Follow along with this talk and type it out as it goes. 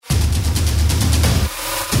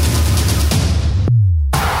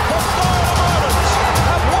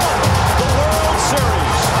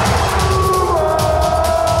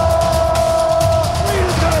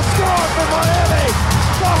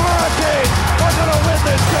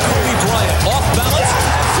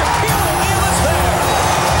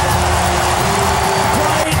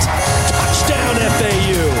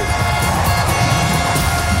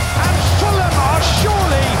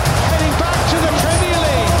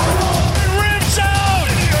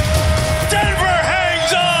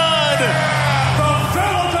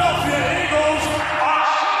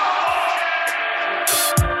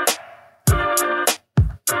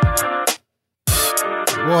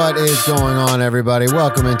is going on, everybody?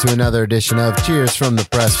 Welcome into another edition of Cheers from the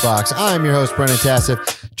Press Box. I'm your host, Brennan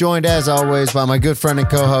Tassif, joined as always by my good friend and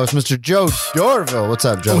co-host, Mr. Joe Dorville. What's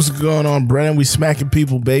up, Joe? What's going on, Brennan? We smacking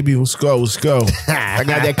people, baby. Let's go. I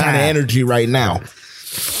got that kind of energy right now.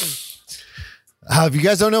 If you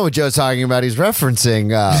guys don't know what Joe's talking about, he's referencing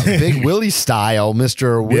Big Willie style,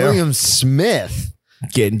 Mr. William Smith.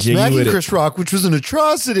 Getting jiggy smacking with Chris Rock, which was an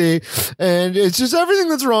atrocity, and it's just everything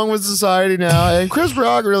that's wrong with society now. And Chris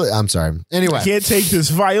Rock really, I'm sorry. Anyway, I can't take this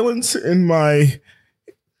violence in my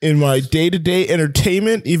day-to-day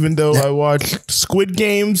entertainment, even though I watched Squid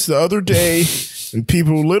Games the other day and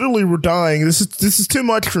people literally were dying. This is too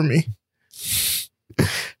much for me.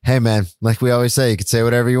 Hey man, like we always say, you can say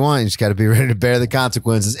whatever you want. You just got to be ready to bear the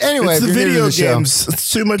consequences. Anyway, it's if the you're video new to the games.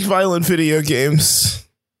 It's too much violent video games.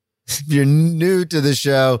 If you're new to the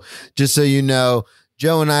show, just so you know,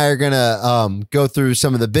 Joe and I are going to go through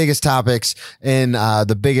some of the biggest topics in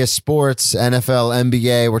the biggest sports, NFL,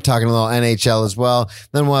 NBA. We're talking a little NHL as well.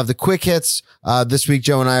 Then we'll have the quick hits. This week,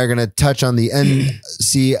 Joe and I are going to touch on the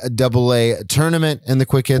NCAA tournament and the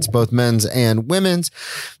quick hits, both men's and women's.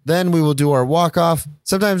 Then we will do our walk-off.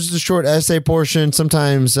 Sometimes it's a short essay portion.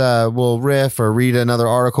 Sometimes we'll riff or read another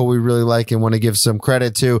article we really like and want to give some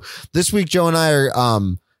credit to. This week, Joe and I are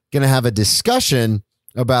going to have a discussion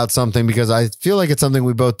about something because I feel like it's something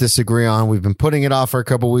we both disagree on. We've been putting it off for a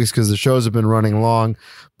couple of weeks because the shows have been running long,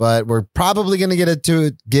 but we're probably going to get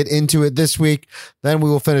into it this week. Then we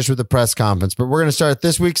will finish with the press conference, but we're going to start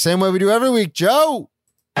this week same way we do every week. Joe,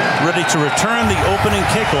 ready to return the opening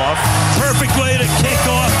kickoff. Perfect way to kick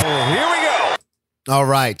off. Here we go. All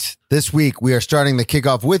right. This week we are starting the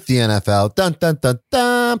kickoff with the NFL. Dun, dun, dun,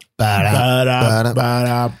 dun. Ba-da,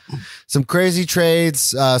 ba-da. Some crazy trades,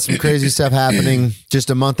 some crazy stuff happening just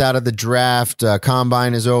a month out of the draft.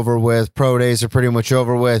 Combine is over with. Pro days are pretty much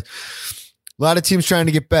over with. A lot of teams trying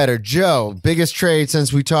to get better. Joe, biggest trade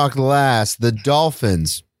since we talked last, the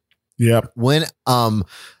Dolphins. Yep. Went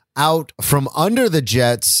out from under the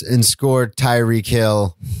Jets and scored Tyreek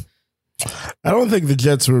Hill. I don't think the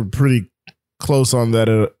Jets were pretty close on that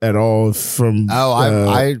at all.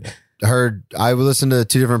 I heard, I listened to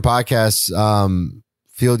two different podcasts,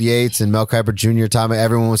 Field Yates and Mel Kiper Jr. Tommy.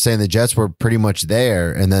 Everyone was saying the Jets were pretty much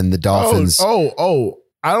there, and then the Dolphins.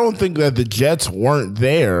 I don't think that the Jets weren't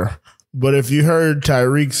there, but if you heard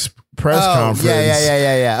Tyreek's press conference,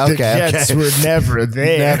 yeah. Okay, the Jets were never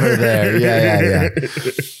there. Never there. Yeah.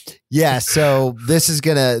 Yeah, so this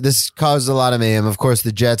caused a lot of mayhem. Of course,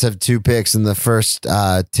 the Jets have 2 picks in the first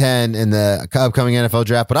 10 in the upcoming NFL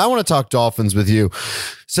draft, but I want to talk Dolphins with you.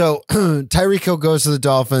 So Tyreek Hill goes to the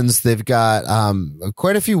Dolphins. They've got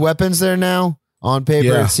quite a few weapons there now on paper,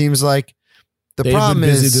 Yeah. it seems like. They've been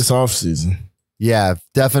busy this offseason. Yeah,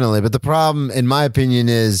 definitely. But the problem, in my opinion,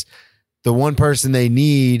 is the one person they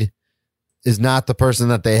need is not the person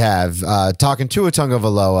that they have. Talking to Tua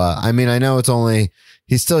Tagovailoa, I mean, I know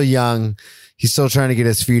he's still young. He's still trying to get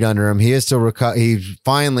his feet under him. He is still he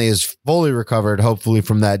finally is fully recovered, hopefully,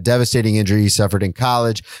 from that devastating injury he suffered in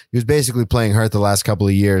college. He was basically playing hurt the last couple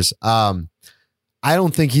of years. I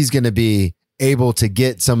don't think he's going to be able to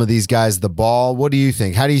get some of these guys the ball. What do you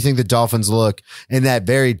think? How do you think the Dolphins look in that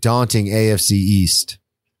very daunting AFC East?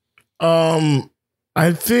 I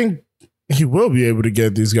think he will be able to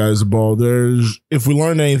get these guys the ball. If we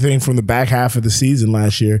learned anything from the back half of the season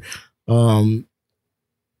last year,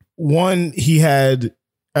 one,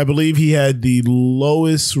 I believe he had the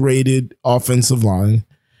lowest rated offensive line,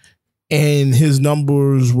 and his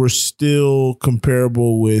numbers were still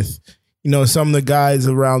comparable with, some of the guys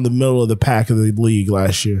around the middle of the pack of the league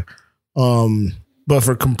last year. But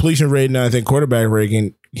for completion rate and I think quarterback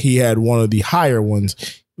rating, he had one of the higher ones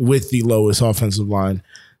with the lowest offensive line.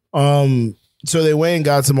 So they went and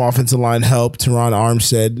got some offensive line help. Teron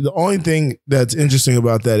Armstead. The only thing that's interesting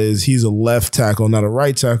about that is he's a left tackle, not a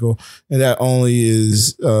right tackle, and that only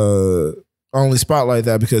is only spotlight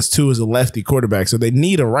that because Tua is a lefty quarterback, so they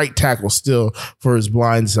need a right tackle still for his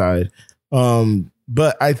blind side.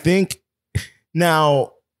 But I think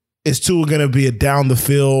now is Tua going to be a down the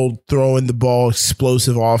field, throwing the ball,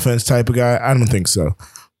 explosive offense type of guy? I don't think so,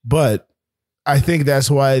 but I think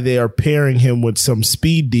that's why they are pairing him with some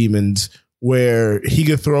speed demons where he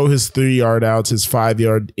could throw his 3-yard outs, his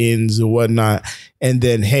 5-yard ins and whatnot. And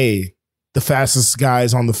then, hey, the fastest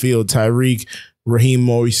guys on the field, Tyreek, Raheem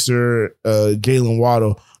Mostert, Jalen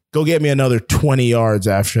Waddle, go get me another 20 yards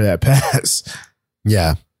after that pass.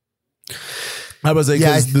 Yeah. I was like,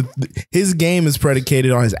 his game is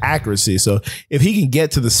predicated on his accuracy. So if he can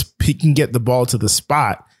get the ball to the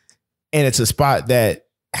spot, and it's a spot that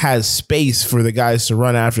has space for the guys to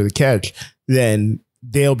run after the catch, then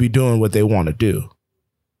they'll be doing what they want to do.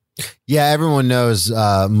 Yeah, everyone knows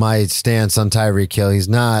my stance on Tyreek Hill. He's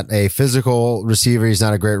not a physical receiver. He's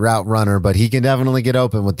not a great route runner, but he can definitely get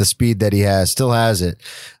open with the speed that he has, still has it.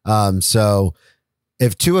 So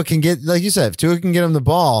if Tua can get, like you said, if Tua can get him the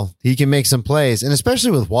ball, he can make some plays, and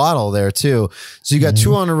especially with Waddle there too. So you got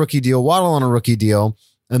Tua on a rookie deal, Waddle on a rookie deal.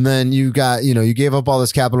 And then you got, you gave up all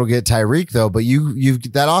this capital to get Tyreek though, but you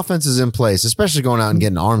that offense is in place, especially going out and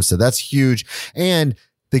getting Armstead. That's huge. And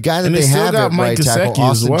the guy that they have at right tackle,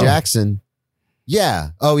 Austin Jackson.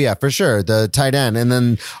 Yeah. Oh yeah, for sure. The tight end. And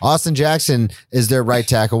then Austin Jackson is their right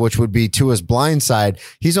tackle, which would be Tua's blind side.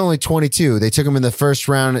 He's only 22. They took him in the first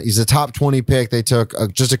round. He's a top 20 pick they took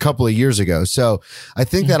just a couple of years ago. So I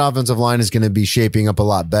think that offensive line is going to be shaping up a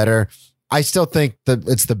lot better. I still think that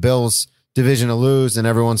it's the Bills' division to lose, and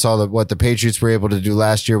everyone saw what the Patriots were able to do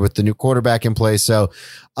last year with the new quarterback in place. So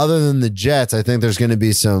other than the Jets, I think there's going to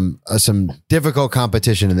be some difficult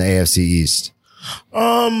competition in the AFC East.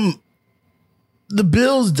 The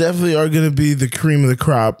Bills definitely are going to be the cream of the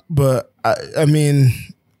crop, but I mean,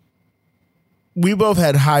 we both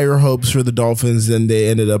had higher hopes for the Dolphins than they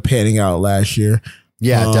ended up panning out last year.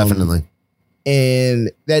 Yeah, definitely.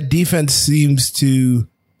 And that defense seems to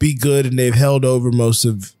be good, and they've held over most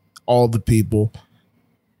of all the people.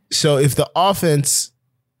 So if the offense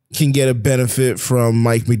can get a benefit from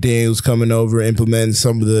Mike McDaniels coming over, implementing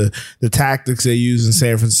some of the tactics they use in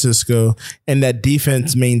San Francisco, and that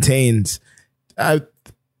defense maintains, I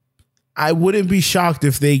wouldn't be shocked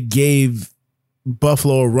if they gave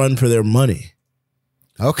Buffalo a run for their money.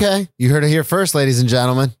 Okay. You heard it here first, ladies and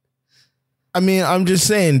gentlemen. I mean, I'm just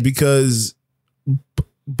saying, because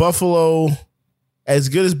Buffalo, as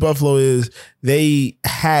good as Buffalo is, they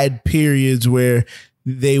had periods where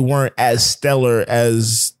they weren't as stellar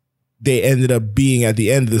as they ended up being at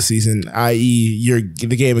the end of the season, i.e.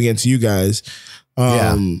 the game against you guys,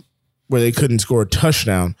 where they couldn't score a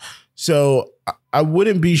touchdown. So I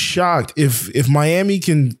wouldn't be shocked if Miami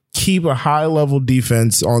can keep a high-level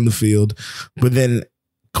defense on the field, but then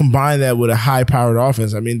combine that with a high-powered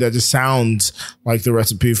offense. I mean, that just sounds like the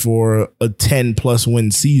recipe for a 10-plus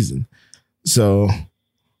win season. So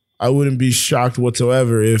I wouldn't be shocked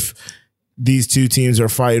whatsoever if these two teams are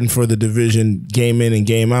fighting for the division game in and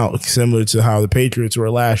game out, similar to how the Patriots were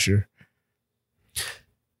last year.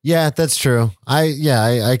 Yeah, that's true.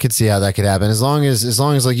 I could see how that could happen. As long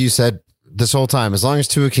as like you said this whole time, as long as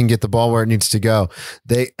Tua can get the ball where it needs to go,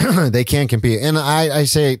 they can compete. And I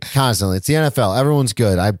say it constantly, it's the NFL. Everyone's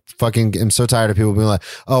good. I fucking am so tired of people being like,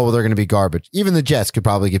 oh, well, they're going to be garbage. Even the Jets could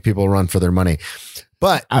probably give people a run for their money.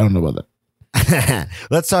 But I don't know about that.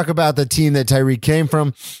 Let's talk about the team that Tyreek came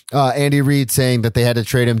from. Andy Reid saying that they had to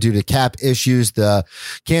trade him due to cap issues, the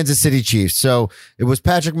Kansas City Chiefs. So it was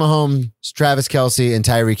Patrick Mahomes, Travis Kelce, and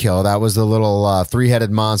Tyreek Hill. That was the little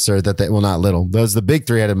three-headed monster that not little. That was the big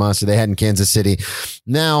three-headed monster they had in Kansas City.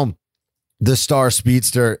 Now the star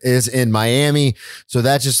speedster is in Miami. So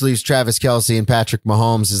that just leaves Travis Kelce and Patrick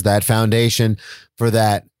Mahomes as that foundation for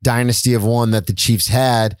that dynasty of one that the Chiefs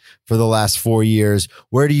had for the last 4 years.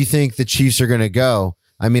 Where do you think the Chiefs are going to go?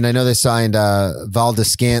 I mean, I know they signed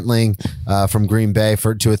Valdes-Scantling from Green Bay to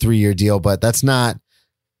a 3-year deal, but that's not,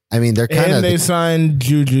 I mean, they're kind of. And they signed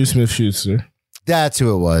Juju Smith-Schuster. That's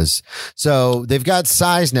who it was. So they've got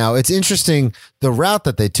size now. It's interesting the route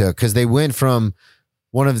that they took, because they went from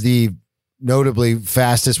one of the notably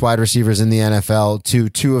fastest wide receivers in the NFL to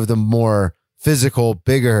two of the more physical,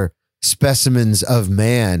 bigger specimens of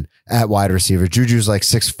man at wide receiver. Juju's like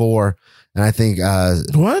 6'4", and I think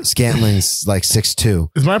Scantling's like 6'2".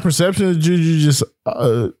 Is my perception of Juju just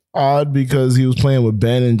odd because he was playing with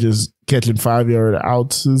Ben and just catching 5-yard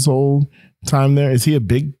outs his whole time there? Is he a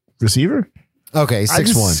big receiver? Okay,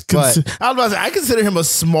 6'1". But I was about to say, I consider him a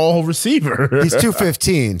small receiver. He's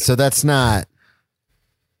 215, so that's not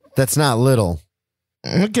little.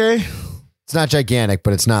 Okay. It's not gigantic,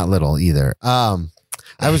 but it's not little either.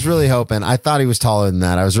 I was really hoping. I thought he was taller than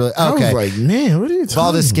that. I was really okay. I was like, man, what are you talking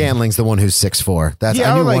about? Valdes-Scantling's the one who's 6'4". That's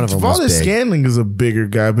I knew one of them was big. Valdes-Scantling is a bigger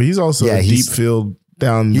guy, but he's also a deep field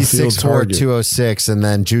down the field target. He's 6'4", 206, and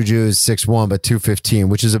then Juju is 6'1", but 215,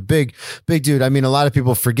 which is a big dude. I mean, a lot of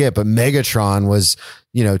people forget, but Megatron was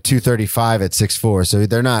 235 at 6'4". So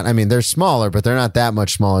they're not. I mean, they're smaller, but they're not that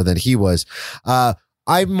much smaller than he was.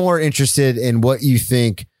 I'm more interested in what you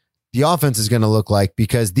think the offense is going to look like,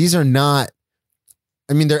 because these are not.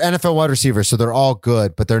 I mean, they're NFL wide receivers, so they're all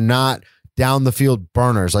good, but they're not down the field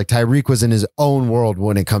burners. Like Tyreek was in his own world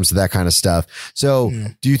when it comes to that kind of stuff. So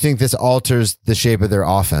do you think this alters the shape of their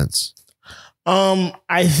offense?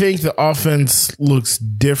 I think the offense looks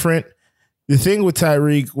different. The thing with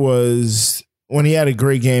Tyreek was when he had a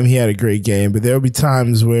great game, but there'll be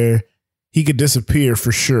times where he could disappear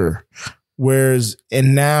for sure. Whereas,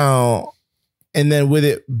 and then with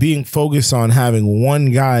it being focused on having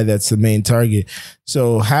one guy that's the main target.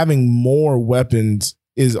 So having more weapons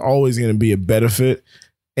is always going to be a benefit.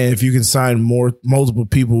 And if you can sign multiple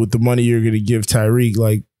people with the money you're going to give Tyreek,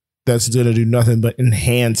 like that's going to do nothing but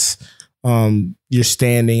enhance your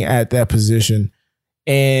standing at that position.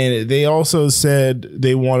 And they also said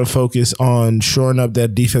they want to focus on shoring up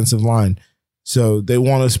that defensive line. So they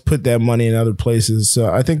want us to put that money in other places.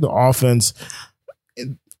 So I think the offense,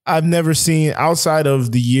 I've never seen, outside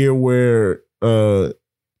of the year where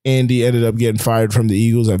Andy ended up getting fired from the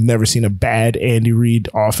Eagles, I've never seen a bad Andy Reid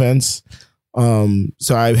offense.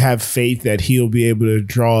 So I have faith that he'll be able to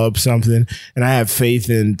draw up something. And I have faith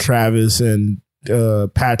in Travis and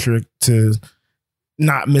Patrick to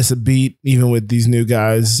not miss a beat, even with these new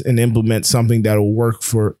guys, and implement something that'll work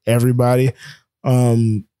for everybody.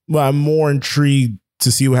 But I'm more intrigued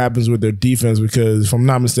to see what happens with their defense, because if I'm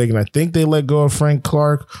not mistaken, I think they let go of Frank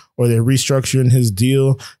Clark, or they're restructuring his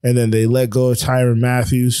deal, and then they let go of Tyrann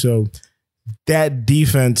Mathieu. So that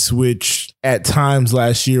defense, which at times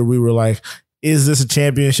last year we were like, is this a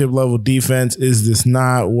championship level defense? Is this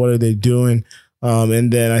not? What are they doing?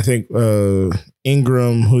 And then I think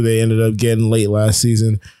Ingram, who they ended up getting late last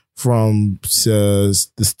season from the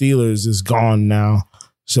Steelers, is gone now.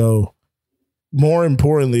 So more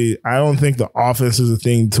importantly, I don't think the offense is a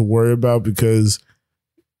thing to worry about, because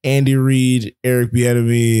Andy Reid, Eric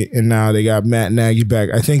Bieniemy, and now they got Matt Nagy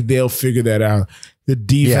back. I think they'll figure that out. The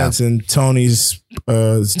defense and Tony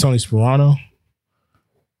Sparano.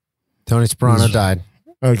 Tony Sparano died.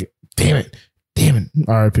 Okay, damn it,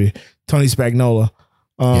 R.I.P. Tony Spagnuolo.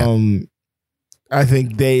 I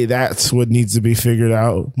think that's what needs to be figured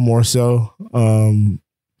out more so.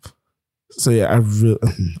 So yeah,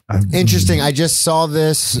 Interesting. I just saw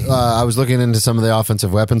this. I was looking into some of the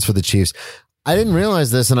offensive weapons for the Chiefs. I didn't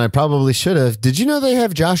realize this, and I probably should have. Did you know they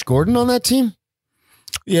have Josh Gordon on that team?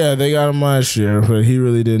 Yeah, they got him last year, but he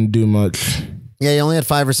really didn't do much. Yeah, he only had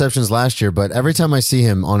 5 receptions last year, but every time I see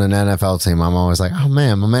him on an NFL team, I'm always like, oh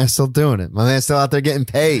man, my man's still doing it. My man's still out there getting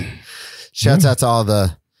paid. Shouts out to all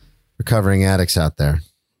the recovering addicts out there.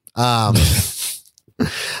 All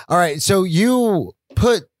right, so you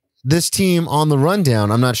put this team on the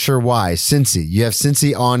rundown. I'm not sure why. Cincy. You have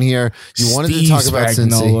Cincy on here. You wanted to talk about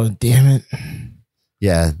Cincy. Damn it.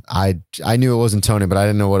 Yeah, I knew it wasn't Tony, but I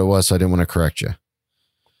didn't know what it was, so I didn't want to correct you.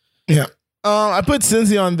 Yeah. I put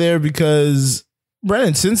Cincy on there because,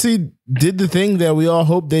 Brennan, Cincy did the thing that we all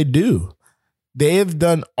hope they do. They have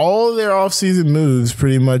done all their offseason moves,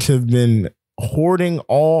 pretty much have been hoarding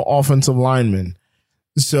all offensive linemen.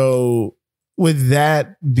 So with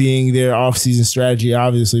that being their offseason strategy,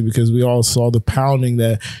 obviously, because we all saw the pounding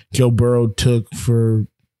that Joe Burrow took for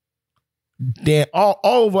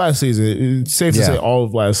all of last season. It's safe to say all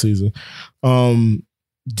of last season.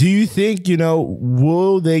 Do you think,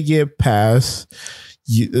 will they get past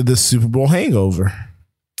the Super Bowl hangover?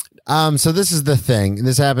 So this is the thing.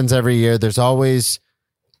 This happens every year. There's always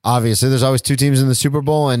 2 teams in the Super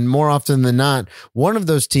Bowl, and more often than not, one of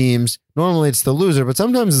those teams, normally it's the loser, but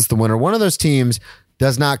sometimes it's the winner. One of those teams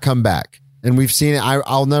does not come back. And we've seen it.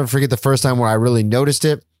 I'll never forget the first time where I really noticed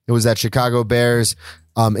it. It was that Chicago Bears,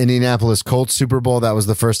 Indianapolis Colts Super Bowl. That was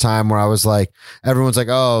the first time where I was like, everyone's like,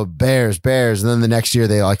 oh, Bears. And then the next year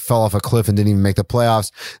they like fell off a cliff and didn't even make the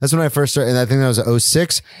playoffs. That's when I first started. And I think that was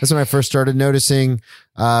 2006. That's when I first started noticing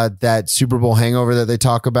that Super Bowl hangover that they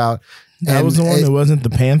talk about. That was the one that wasn't the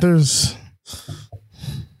Panthers.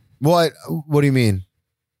 What do you mean?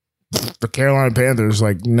 The Carolina Panthers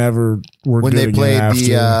never were when they played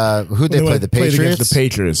who'd they play? The Patriots? The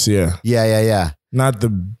Patriots, yeah. Yeah. Not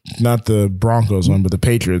the Broncos one, but the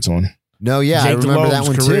Patriots one. No, yeah, I remember that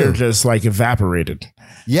one career too. Just evaporated.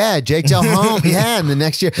 Yeah, Jake Delhomme. Yeah, and the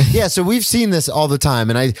next year. Yeah, so we've seen this all the time.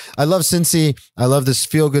 And I love Cincy. I love this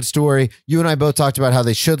feel-good story. You and I both talked about how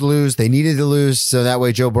they should lose. They needed to lose so that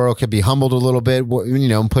way Joe Burrow could be humbled a little bit,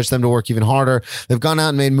 and push them to work even harder. They've gone out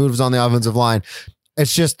and made moves on the offensive line.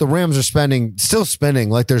 It's just the Rams are still spending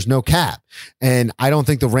like there's no cap. And I don't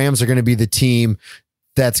think the Rams are going to be the team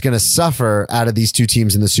that's going to suffer out of these 2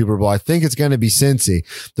 teams in the Super Bowl. I think it's going to be Cincy.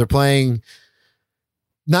 They're playing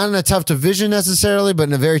not in a tough division necessarily, but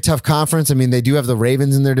in a very tough conference. I mean, they do have the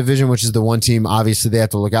Ravens in their division, which is the one team obviously they have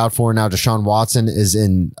to look out for. Now Deshaun Watson is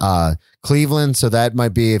in Cleveland, so that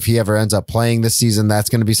might be, if he ever ends up playing this season, that's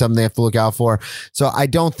going to be something they have to look out for. So I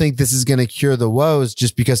don't think this is going to cure the woes,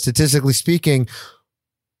 just because statistically speaking,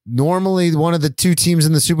 normally one of the 2 teams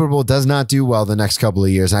in the Super Bowl does not do well the next couple of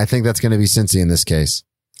years. And I think that's going to be Cincy in this case.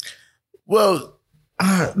 Well,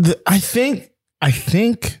 I think,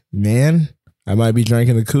 man, I might be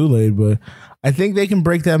drinking the Kool-Aid, but I think they can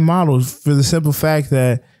break that model for the simple fact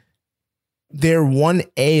that their one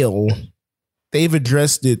ail, they've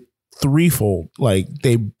addressed it threefold. Like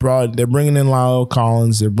they're bringing in Lyle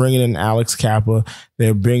Collins, they're bringing in Alex Kappa,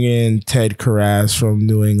 they're bringing in Ted Karras from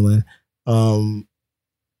New England.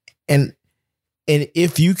 And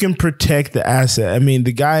if you can protect the asset, I mean,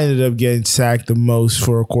 the guy ended up getting sacked the most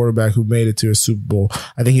for a quarterback who made it to a Super Bowl.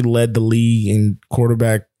 I think he led the league in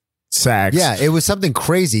quarterback sacks. Yeah, it was something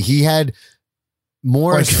crazy. He had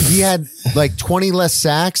like 20 less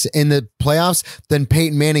sacks in the playoffs than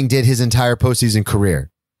Peyton Manning did his entire postseason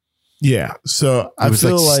career. Yeah. So I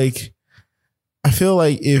feel like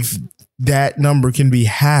if that number can be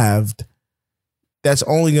halved, that's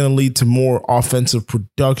only going to lead to more offensive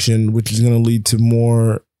production, which is going to lead to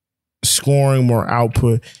more scoring, more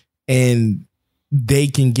output, and they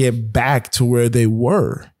can get back to where they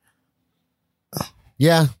were.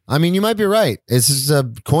 Yeah, I mean, you might be right. It's just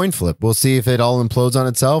a coin flip. We'll see if it all implodes on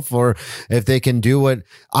itself or if they can do what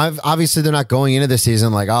obviously they're not going into the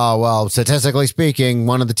season like, oh, well, statistically speaking,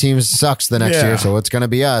 one of the teams sucks the next year, so it's going to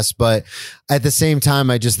be us. But at the same time,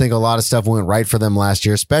 I just think a lot of stuff went right for them last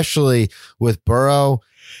year, especially with Burrow.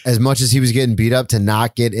 As much as he was getting beat up, to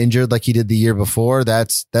not get injured like he did the year before,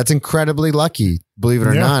 that's incredibly lucky, believe it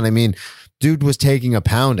or not. I mean, dude was taking a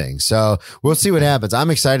pounding. So we'll see what happens. I'm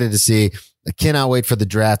excited to see. I cannot wait for the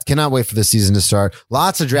draft. Cannot wait for the season to start.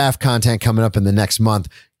 Lots of draft content coming up in the next month.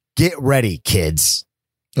 Get ready, kids.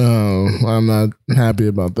 Oh, I'm not happy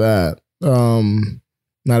about that.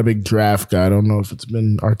 Not a big draft guy. I don't know if it's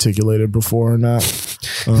been articulated before or not.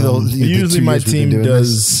 Usually my team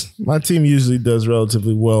usually does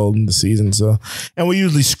relatively well in the season. So, and we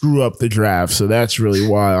usually screw up the draft. So that's really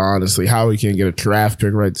why, honestly, Howie can't get a draft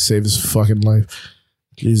pick right to save his fucking life.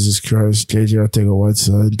 Jesus Christ. JJ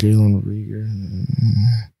Arcega-Whiteside, Jalen Reagor,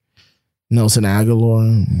 Nelson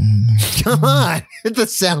Aguilar. Come on. It's a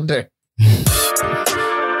sounder.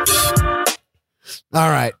 All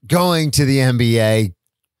right. Going to the NBA.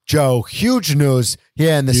 Joe, huge news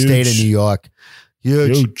here in the state of New York.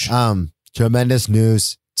 Huge. Tremendous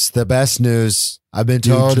news. It's the best news. I've been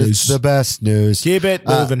told it's the best news. Keep it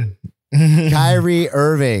moving. Kyrie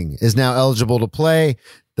Irving is now eligible to play.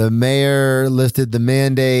 The mayor lifted the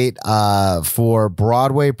mandate for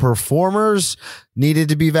Broadway performers needed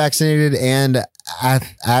to be vaccinated and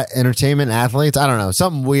entertainment athletes. I don't know.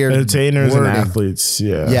 Something weird. Entertainers and athletes.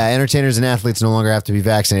 Yeah. Yeah. Entertainers and athletes no longer have to be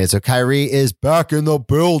vaccinated. So Kyrie is back in the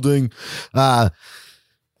building. What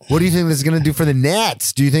do you think this is going to do for the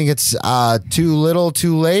Nets? Do you think it's too little,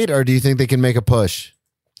 too late, or do you think they can make a push?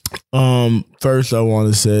 First, I want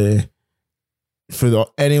to say, for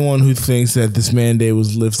anyone who thinks that this mandate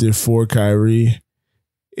was lifted for Kyrie,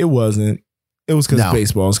 it wasn't. It was because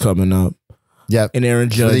baseball's coming up. Yep. And Aaron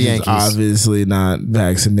Judge is obviously not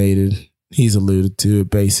vaccinated. He's alluded to it,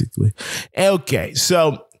 basically. Okay,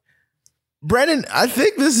 so, Brennan, I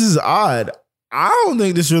think this is odd. I don't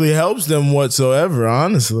think this really helps them whatsoever,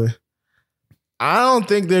 honestly. I don't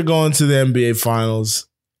think they're going to the NBA Finals.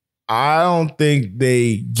 I don't think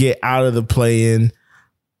they get out of the play-in.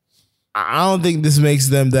 I don't think this makes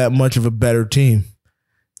them that much of a better team.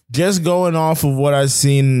 Just going off of what I've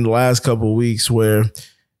seen in the last couple of weeks, where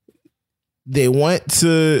they went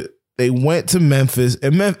to Memphis,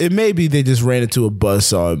 and it may be they just ran into a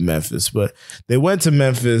buzzsaw in Memphis, but they went to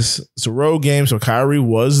Memphis. It's a road game, so Kyrie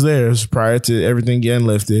was there prior to everything getting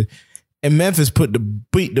lifted, and Memphis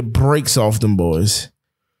beat the brakes off them boys.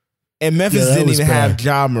 And Memphis didn't even have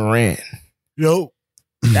Ja Morant. Nope.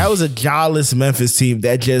 That was a jawless Memphis team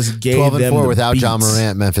that just gave 12-4 without Ja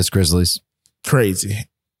Morant. Memphis Grizzlies. Crazy.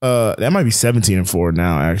 That might be 17-4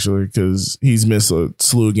 now, actually, because he's missed a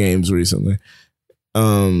slew of games recently.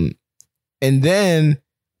 And then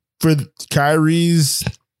for Kyrie's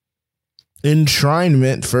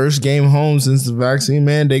enshrinement, first game home since the vaccine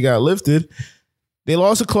mandate got lifted, they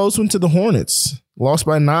lost a close one to the Hornets. Lost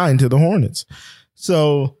by 9 to the Hornets.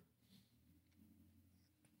 So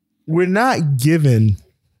we're not given,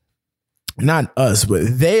 not us,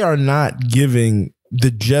 but they are not giving the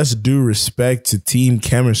just due respect to team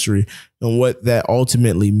chemistry and what that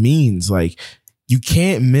ultimately means. Like, you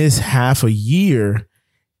can't miss half a year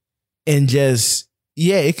and just,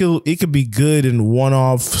 it could be good in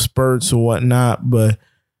one-off spurts or whatnot, but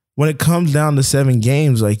when it comes down to 7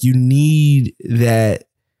 games, like, you need that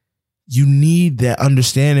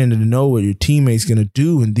understanding to know what your teammate's going to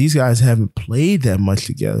do. And these guys haven't played that much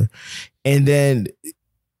together. And then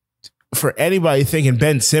for anybody thinking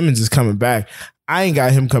Ben Simmons is coming back, I ain't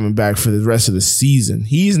got him coming back for the rest of the season.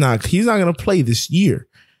 He's not going to play this year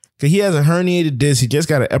because he has a herniated disc. He just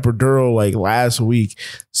got an epidural like last week.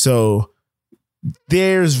 So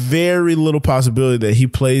there's very little possibility that he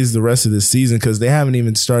plays the rest of the season because they haven't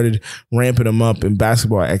even started ramping him up in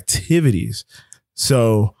basketball activities.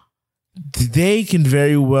 So they can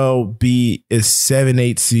very well be a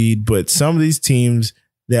 7-8 seed, but some of these teams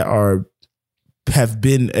that have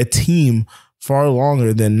been a team far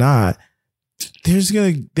longer than not, they're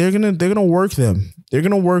gonna work them. They're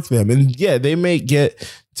gonna work them, and yeah, they may get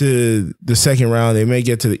to the second round. They may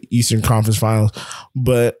get to the Eastern Conference Finals,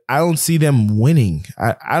 but I don't see them winning.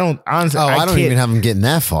 I don't honestly. I don't even have them getting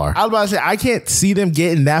that far. I was about to say I can't see them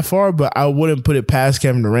getting that far, but I wouldn't put it past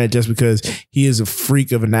Kevin Durant just because he is a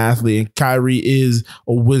freak of an athlete, and Kyrie is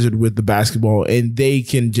a wizard with the basketball, and they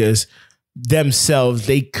can just themselves.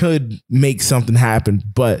 They could make something happen,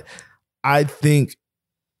 but I think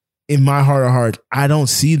in my heart of hearts, I don't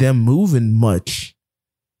see them moving much.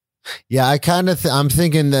 Yeah, I kind of I'm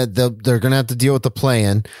thinking that they're going to have to deal with the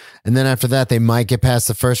play-in, and then after that, they might get past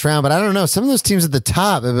the first round. But I don't know. Some of those teams at the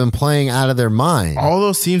top have been playing out of their mind. All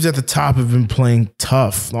those teams at the top have been playing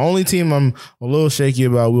tough. The only team I'm a little shaky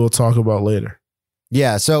about, we'll talk about later.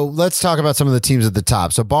 Yeah, so let's talk about some of the teams at the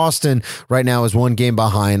top. So Boston right now is 1 game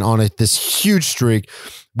behind on this huge streak.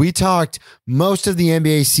 We talked most of the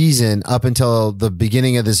NBA season up until the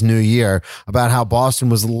beginning of this new year about how Boston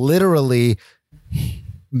was literally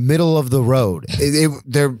middle of the road.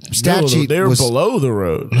 Their stat sheet they were was below the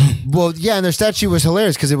road. Well, yeah, and their stat sheet was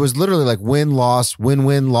hilarious because it was literally like win, loss, win,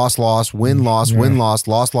 loss, win, loss, win, loss,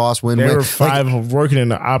 win, They win. were working in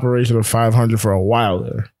the operation of 500 for a while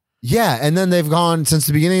there. Yeah, and then they've gone since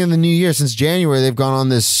the beginning of the new year, since January, they've gone on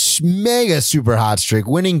this mega super hot streak,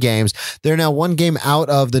 winning games. They're now 1 game out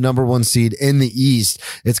of the number 1 seed in the East.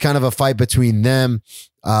 It's kind of a fight between them,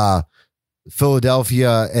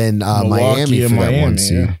 Philadelphia, and Miami for that 1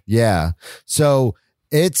 seed. Yeah. So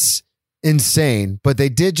it's insane, but they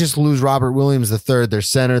did just lose Robert Williams III, their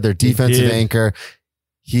center, their defensive anchor.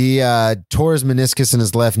 He tore his meniscus in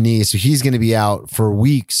his left knee, so he's going to be out for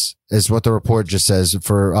weeks, is what the report just says,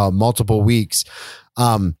 for multiple weeks.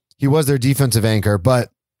 He was their defensive anchor,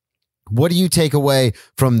 but what do you take away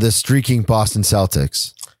from the streaking Boston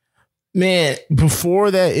Celtics? Man,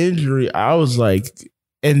 before that injury, I was like,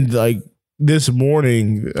 and like this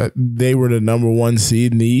morning, they were the number 1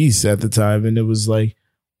 seed in the East at the time, and it was like,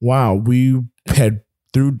 wow, we had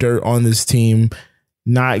threw dirt on this team.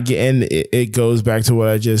 Not getting it goes back to what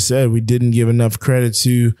I just said. We didn't give enough credit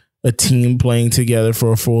to a team playing together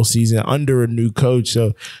for a full season under a new coach.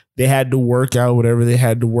 So they had to work out whatever they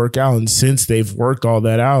had to work out. And since they've worked all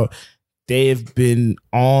that out, they have been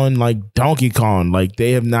on like Donkey Kong. Like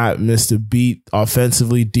they have not missed a beat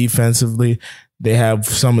offensively, defensively. They have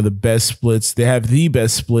some of the best splits. They have the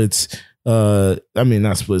best splits.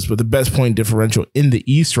 Not splits, but the best point differential in the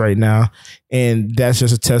East right now. And that's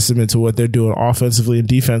just a testament to what they're doing offensively and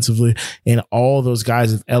defensively. And all those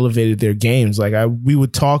guys have elevated their games. Like we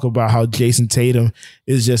would talk about how Jason Tatum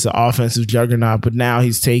is just an offensive juggernaut, but now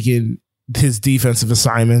he's taking his defensive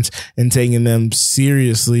assignments and taking them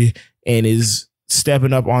seriously and is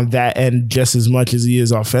stepping up on that end just as much as he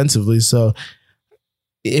is offensively. So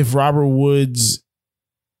if Robert Woods,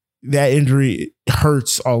 that injury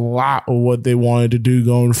hurts a lot of what they wanted to do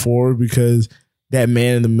going forward because that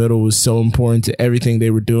man in the middle was so important to everything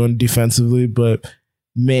they were doing defensively. But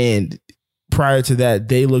man, prior to that,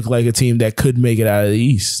 they looked like a team that could make it out of the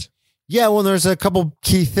East. Yeah, well, there's a couple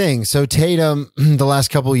key things. So Tatum, the last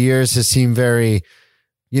couple of years has seemed very,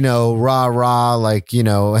 rah, like,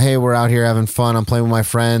 hey, we're out here having fun. I'm playing with my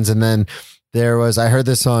friends. And then I heard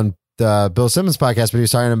this on the Bill Simmons podcast, but he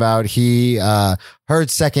was talking about he heard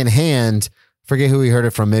secondhand, forget who he heard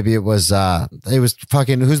it from. Maybe it was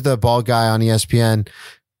fucking, who's the bald guy on ESPN?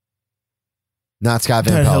 Not Scott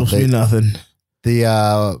Van Pelt. That helps me nothing. The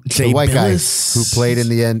white Billis? guy who played in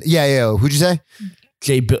the end. Yeah. Who'd you say?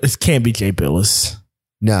 It can't be Jay Billis.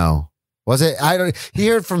 No. Was it? He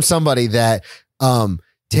heard from somebody that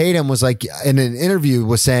Tatum was like in an interview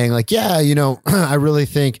was saying like, yeah, I really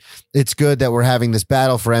think it's good that we're having this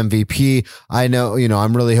battle for MVP. I know,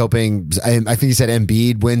 I'm really hoping, I think he said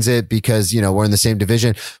Embiid wins it because, we're in the same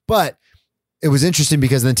division, but it was interesting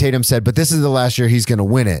because then Tatum said, but this is the last year he's going to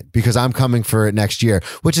win it because I'm coming for it next year,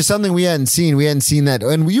 which is something we hadn't seen. We hadn't seen that.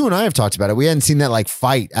 And you and I have talked about it. We hadn't seen that like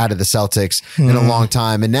fight out of the Celtics in a long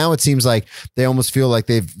time. And now it seems like they almost feel like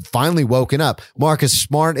they've finally woken up. Marcus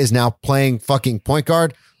Smart is now playing fucking point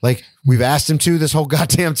guard. Like we've asked him to this whole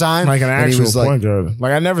goddamn time. Like an actual point guard.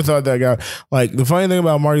 Like I never thought that guy, like the funny thing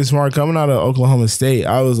about Marcus Smart coming out of Oklahoma State,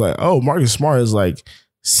 I was like, oh, Marcus Smart is like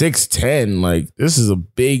 6'10", like this is a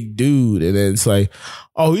big dude, and then it's like,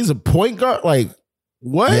 oh, he's a point guard, like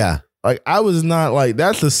what? Yeah, like I was not like,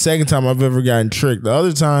 that's the second time I've ever gotten tricked. The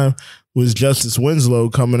other time was Justice Winslow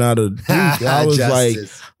coming out of Duke. I was like,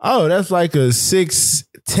 oh, that's like a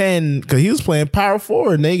 6'10", because he was playing power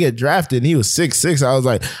forward and they get drafted and he was 6'6". I was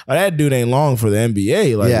like, oh, that dude ain't long for the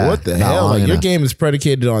NBA. Like, what the hell? Like, your game is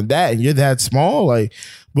predicated on that and you're that small. Like,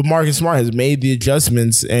 but Marcus Smart has made the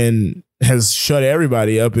adjustments and has shut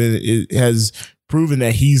everybody up, and it has proven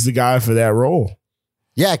that he's the guy for that role.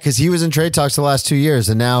 Yeah, because he was in trade talks the last 2 years,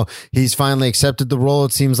 and now he's finally accepted the role,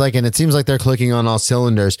 it seems like, and it seems like they're clicking on all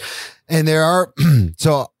cylinders. And there are,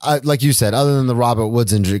 like you said, other than the Robert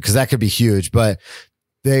Woods injury, because that could be huge, but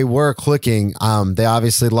they were clicking. They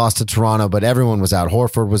obviously lost to Toronto, but everyone was out.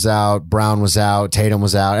 Horford was out, Brown was out, Tatum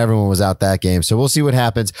was out, everyone was out that game. So we'll see what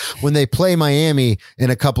happens when they play Miami in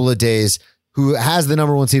a couple of days, who has the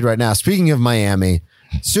number 1 seed right now. Speaking of Miami,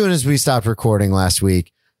 as soon as we stopped recording last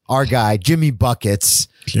week, our guy, Jimmy Buckets,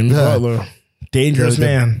 Jimmy Butler, dangerous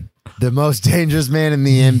man. The most dangerous man in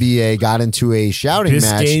the NBA, got into a shouting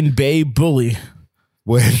match. Biscayne Bay Bully.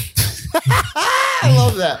 I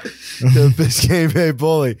love that. The Biscayne Bay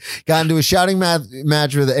Bully got into a shouting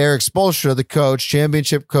match with Eric Spoelstra, the coach,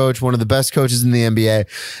 championship coach, one of the best coaches in the NBA.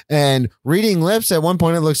 And reading lips, at one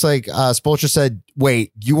point it looks like Spoelstra said,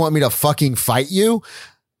 "Wait, you want me to fucking fight you?"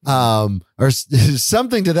 Or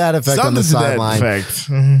something to that effect on the sideline.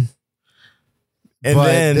 And but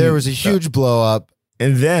then there was a huge blow up.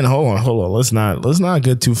 And then hold on. Let's not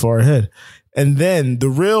get too far ahead. And then the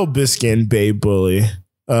real Biscayne Bay Bully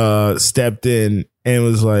stepped in and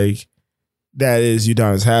was like, "That is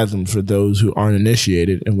Udonis Haslem for those who aren't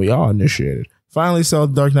initiated," and we are initiated. Finally saw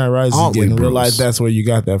Dark Knight Rises again and realized that's where you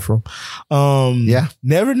got that from. Yeah.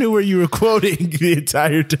 Never knew where you were quoting the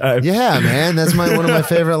entire time. Yeah, man. That's one of my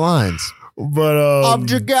favorite lines. But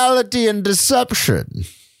objectality and deception.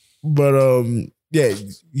 But yeah,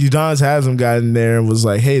 Udonis Haslem got in there and was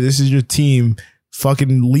like, "Hey, this is your team.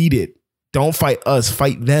 Fucking lead it. Don't fight us.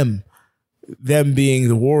 Fight them." Them being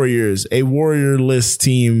the Warriors, a warriorless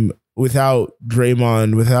team without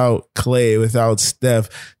Draymond, without Clay, without Steph,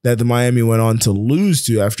 that the Miami went on to lose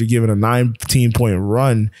to after giving a 19-point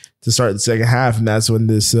run to start the second half. And that's when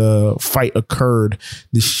this fight occurred,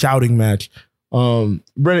 this shouting match. Brennan,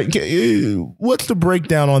 what's the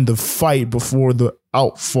breakdown on the fight before the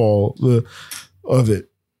outfall of it?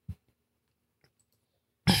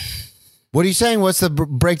 What are you saying? What's the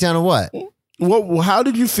breakdown of what? How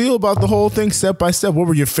did you feel about the whole thing step by step? What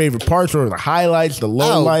were your favorite parts? What were the highlights, the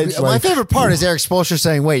lowlights? My favorite part is Eric Spoelstra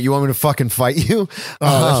saying, "Wait, you want me to fucking fight you?"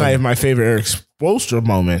 That's not even my favorite Eric Spoelstra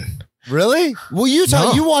moment. Really? Well, you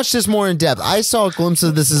watched this more in depth. I saw glimpses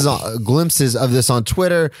of this on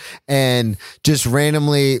Twitter, and just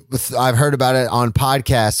randomly, I've heard about it on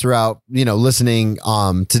podcasts throughout, listening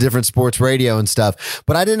to different sports radio and stuff.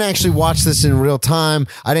 But I didn't actually watch this in real time.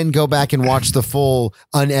 I didn't go back and watch the full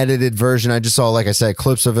unedited version. I just saw, like I said,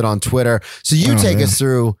 clips of it on Twitter. So you take us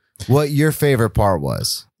through what your favorite part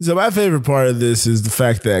was. So my favorite part of this is the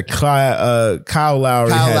fact that Kyle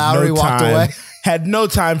Lowry walked away. Had no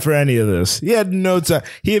time for any of this. He had no time.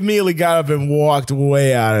 He immediately got up and walked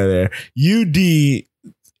way out of there. UD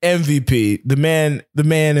MVP, the man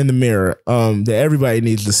in the mirror, that everybody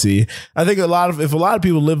needs to see. I think if a lot of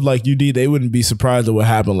people lived like UD, they wouldn't be surprised at what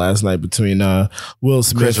happened last night between Will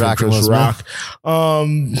Smith and Chris Rock.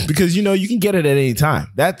 Because you can get it at any time.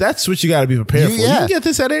 That's what you got to be prepared for. You can get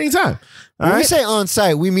this at any time. When we say on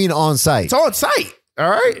site, we mean on site. It's on site. All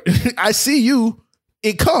right. I see you.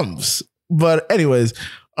 It comes. But anyways,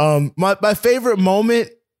 my favorite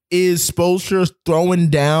moment is Spoelstra throwing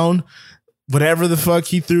down whatever the fuck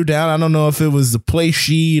he threw down. I don't know if it was the play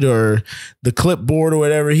sheet or the clipboard or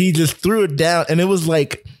whatever. He just threw it down, and it was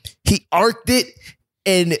like he arced it,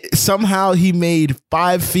 and somehow he made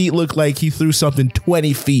 5 feet look like he threw something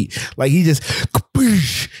 20 feet. Like he just,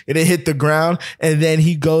 and it hit the ground, and then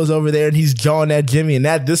he goes over there and he's jawing at Jimmy. And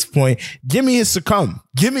at this point, Jimmy has succumbed.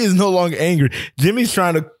 Jimmy is no longer angry. Jimmy's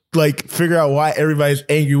trying to figure out why everybody's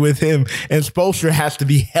angry with him, and Spoelstra has to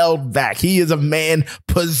be held back. He is a man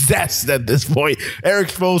possessed at this point. Eric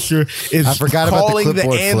Spoelstra is calling the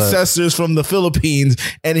ancestors from the Philippines,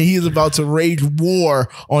 and he is about to rage war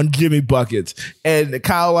on Jimmy Buckets. And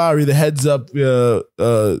Kyle Lowry, the heads up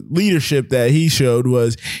leadership that he showed,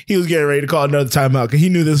 was he was getting ready to call another timeout because he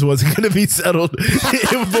knew this wasn't going to be settled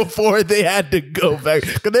before they had to go back,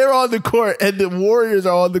 because they're on the court and the Warriors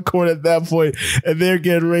are on the court at that point, and they're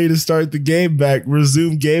getting ready to start the game back,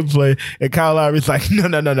 resume gameplay, and Kyle Lowry's like, no.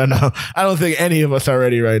 I don't think any of us are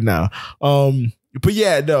ready right now. But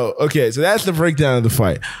yeah, no. Okay, so that's the breakdown of the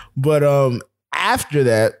fight. But after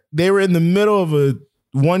that, they were in the middle of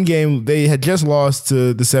one game. They had just lost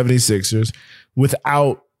to the 76ers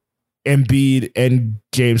without Embiid and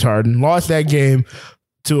James Harden. Lost that game.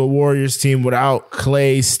 to a Warriors team without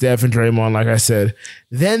Clay, Steph, and Draymond, like I said.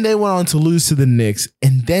 Then they went on to lose to the Knicks,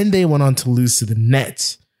 and then they went on to lose to the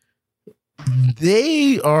Nets.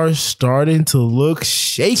 They are starting to look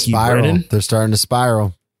shaky, Brennan. They're starting to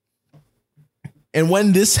spiral. And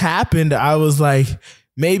when this happened, I was like,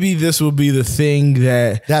 maybe this will be the thing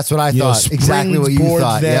that's what I thought. Exactly what you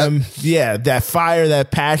thought. Them. Yep. Yeah, that fire,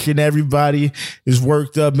 that passion, everybody is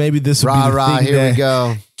worked up. Maybe this will be the thing here that we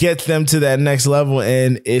go. Gets them to that next level.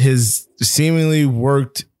 And it has seemingly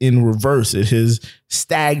worked in reverse. It has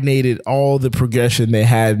stagnated all the progression they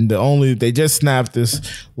had. And they just snapped this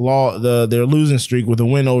their losing streak with a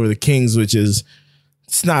win over the Kings, which is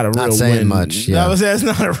it's not a real win. Much. Yeah. I was saying it's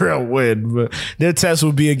not a real win, but their test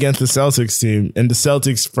will be against the Celtics team, and the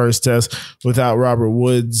Celtics' first test without Robert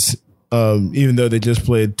Woods, even though they just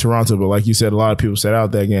played Toronto. But like you said, a lot of people sat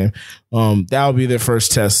out that game. That will be their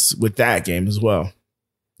first test with that game as well.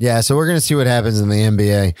 Yeah, so we're going to see what happens in the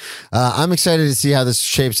NBA. I'm excited to see how this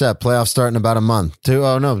shapes up. Playoffs start in about a month.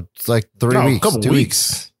 It's like 3 weeks. A couple 2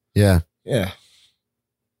 weeks. Yeah. Yeah.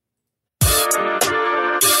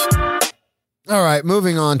 All right,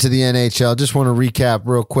 moving on to the NHL. Just want to recap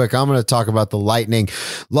real quick. I'm going to talk about the Lightning.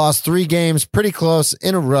 Lost 3 games, pretty close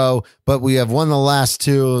in a row, but we have won the last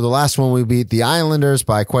 2. The last one we beat the Islanders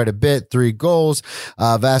by quite a bit, 3 goals.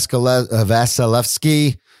 Vasilevsky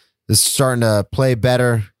is starting to play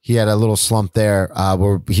better. He had a little slump there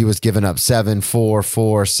where he was giving up 7-4,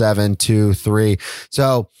 4-7, 2-3.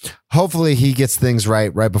 So hopefully he gets things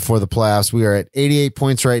right before the playoffs. We are at 88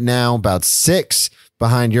 points right now, about 6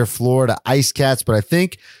 behind your Florida Ice Cats, but I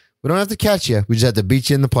think we don't have to catch you. We just have to beat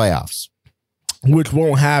you in the playoffs. Which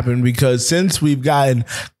won't happen because since we've gotten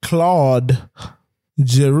Claude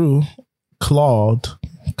Giroux, Kyle.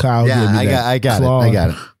 Yeah, I got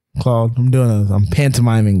it. Claude, I'm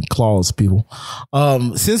pantomiming claws, people.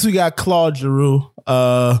 Since we got Claude Giroux,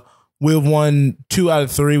 we've won 2 out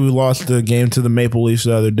of 3. We lost the game to the Maple Leafs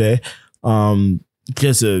the other day.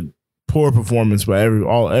 Just a poor performance by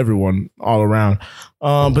everyone all around.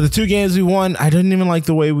 But the 2 games we won, I didn't even like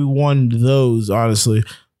the way we won those, honestly.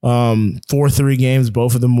 4-3 games,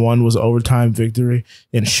 both of them won was overtime victory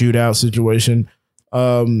in shootout situation.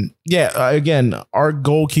 Again, our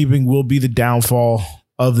goalkeeping will be the downfall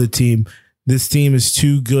of the team. This team is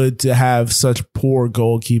too good to have such poor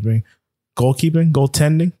goalkeeping.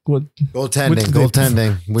 Goaltending? What?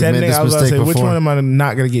 Goaltending. We've made this mistake before. Which one am I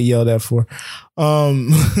not going to get yelled at for?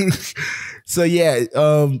 So yeah,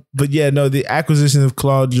 but yeah, no, the acquisition of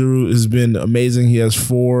Claude Giroux has been amazing. He has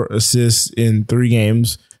 4 assists in 3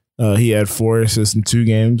 games. He had 4 assists in 2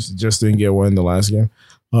 games. Just didn't get one in the last game.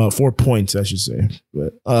 4 points, I should say.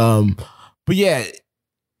 But yeah,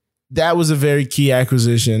 that was a very key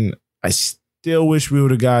acquisition. I still wish we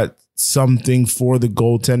would have got something for the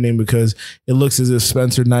goaltending because it looks as if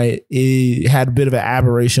Spencer Knight had a bit of an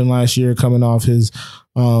aberration last year coming off his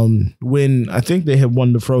win. I think they had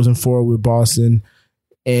won the Frozen Four with Boston,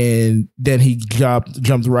 and then he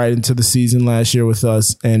jumped right into the season last year with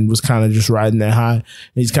us and was kind of just riding that high. And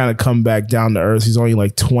he's kind of come back down to earth. He's only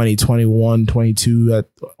like 20, 21, 22 at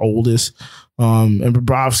oldest. And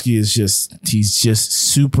Bobrovsky he's just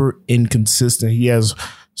super inconsistent. He has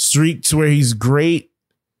streaks where he's great,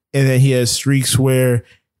 and then he has streaks where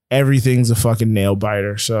everything's a fucking nail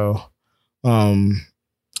biter. So,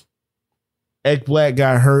 Ekblad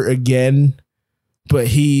got hurt again, but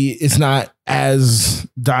it's not as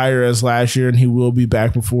dire as last year, and he will be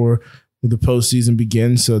back before the postseason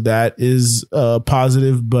begins. So that is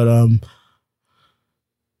positive. But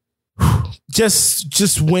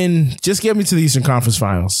just win, just get me to the Eastern Conference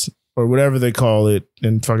Finals or whatever they call it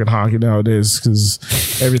in fucking hockey nowadays, because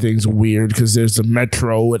everything's weird. Because there's the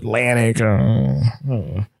Metro, Atlantic,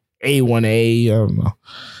 A1A. I don't know.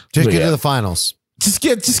 Just get to the finals. Just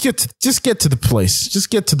get to the place. Just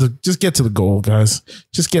get to the goal, guys.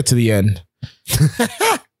 Just get to the end.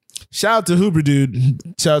 Shout out to Hoober Dude.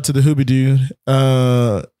 Shout out to the Hoober Dude.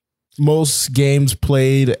 Most games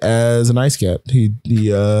played as an Ice Cat.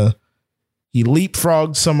 He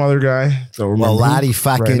leapfrogged some other guy. Well, laddie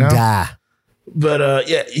fucking die. But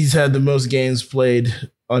yeah, he's had the most games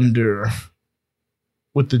played under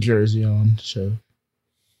with the jersey on. So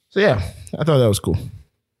yeah, I thought that was cool.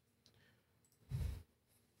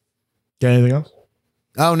 Got anything else?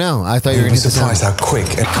 Oh no, I thought you were going to be surprised how quick.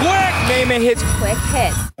 Naaman hits quick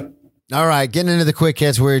hits. All right, getting into the quick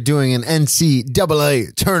hits. We're doing an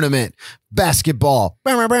NCAA tournament basketball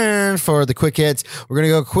for the quick hits. We're going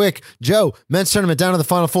to go quick. Joe, men's tournament down to the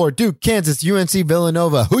Final Four. Duke, Kansas, UNC,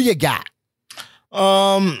 Villanova. Who you got?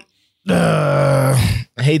 I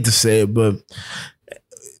hate to say it, but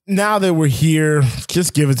now that we're here,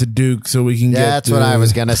 just give it to Duke so we can get. That's what I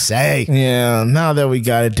was gonna say. Yeah, now that we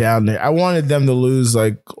got it down there, I wanted them to lose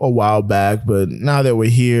like a while back, but now that we're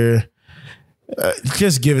here,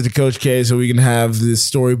 just give it to Coach K so we can have this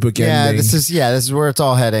storybook ending. This is where it's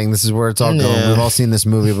all heading. This is where it's all going. We've all seen this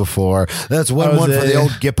movie before. That's 1-1 for the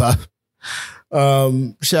old Gippa.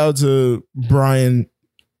 Shout out to Brian,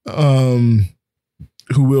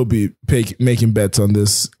 who will be making bets on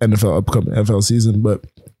this upcoming NFL season, but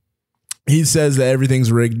he says that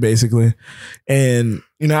everything's rigged basically. And,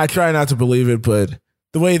 I try not to believe it, but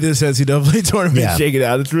the way this NCAA tournament shaking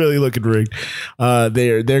out, it's really looking rigged.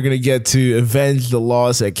 They're going to get to avenge the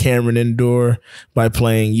loss at Cameron Indoor by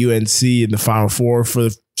playing UNC in the Final Four for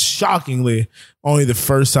shockingly only the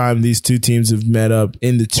first time these two teams have met up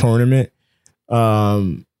in the tournament.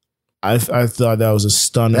 I thought that was a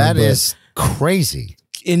stunner. That is crazy.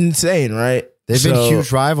 Insane, right? They've been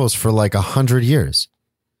huge rivals for like 100 years.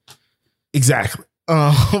 Exactly.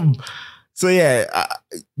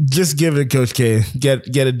 Just give it to Coach K. Get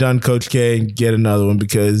it done, Coach K, and get another one,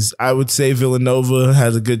 because I would say Villanova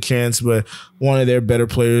has a good chance, but one of their better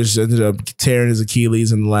players ended up tearing his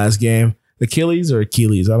Achilles in the last game. Achilles or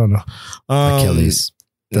Achilles? I don't know. Achilles.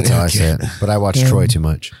 That's how I say it. But I watch Troy too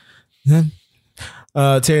much.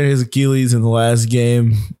 Tearing his Achilles in the last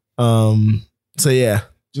game.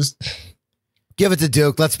 Just give it to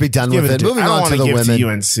Duke. Let's be done with it. Moving on to the women.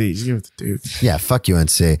 UNC. Give it to Duke. Yeah, fuck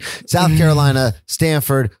UNC. South Carolina,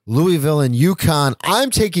 Stanford, Louisville, and UConn. I'm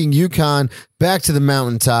taking UConn back to the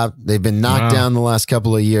mountaintop. They've been knocked down the last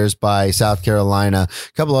couple of years by South Carolina.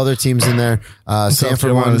 A couple other teams in there.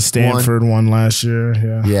 Stanford won last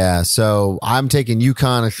year. Yeah. So I'm taking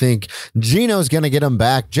UConn. I think Gino's going to get them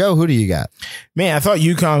back. Joe, who do you got? Man, I thought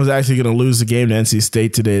UConn was actually going to lose the game to NC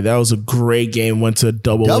State today. That was a great game. Went to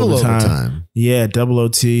double overtime. Yeah, double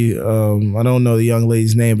OT. I don't know the young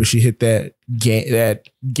lady's name, but she hit that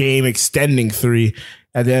game extending three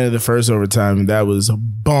at the end of the first overtime. That was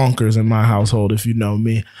bonkers in my household, if you know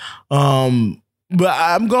me. But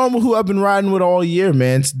I'm going with who I've been riding with all year,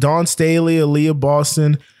 man. It's Dawn Staley, Aaliyah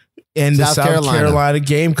Boston, and the South Carolina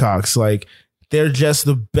Gamecocks. Like, they're just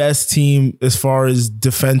the best team as far as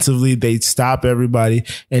defensively. They stop everybody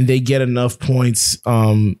and they get enough points.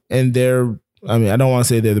 And I don't want to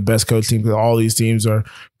say they're the best coach team, because all these teams are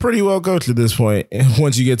pretty well coached at this point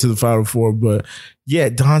once you get to the Final Four. But yeah,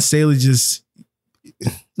 Dawn Staley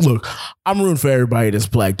look, I'm rooting for everybody that's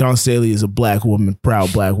black. Dawn Staley is a black woman,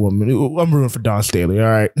 proud black woman. I'm rooting for Dawn Staley, all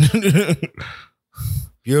right?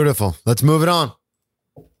 Beautiful. Let's move it on.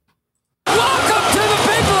 Welcome to the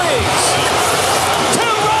big leagues.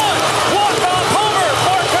 2-run walk-off homer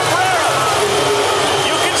for Cabrera.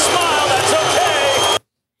 You can smile, that's okay.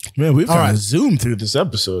 Man, we've kind of zoomed through this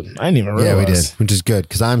episode. I didn't even realize. Yeah, we did, which is good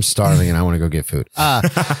because I'm starving and I want to go get food.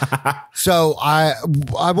 So I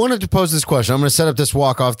wanted to pose this question. I'm going to set up this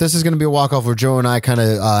walk-off. This is going to be a walk-off where Joe and I kind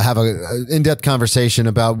of have a in-depth conversation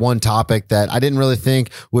about one topic that I didn't really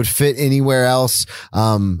think would fit anywhere else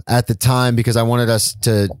at the time, because I wanted us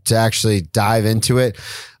to actually dive into it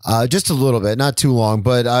just a little bit, not too long.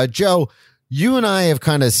 But Joe, you and I have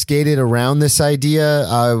kind of skated around this idea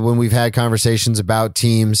when we've had conversations about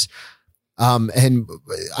teams. And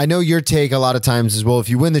I know your take a lot of times is, well, if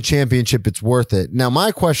you win the championship, it's worth it. Now,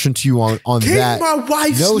 my question to you on Take that my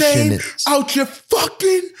wife's name out your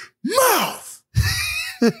fucking mouth.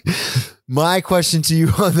 My question to you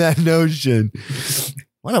on that notion,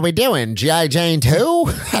 what are we doing? G.I. Jane 2?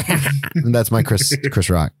 That's my Chris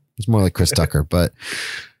Rock. It's more like Chris Tucker, but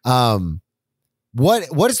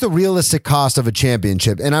what is the realistic cost of a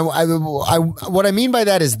championship? And I what I mean by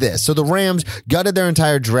that is this. So the Rams gutted their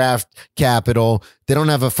entire draft capital. They don't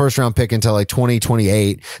have a first round pick until like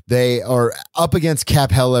 2028. They are up against cap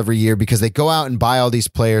hell every year because they go out and buy all these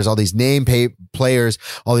players, all these players,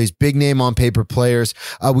 all these big name on paper players.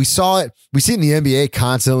 We see it in the NBA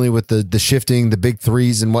constantly with the shifting, the big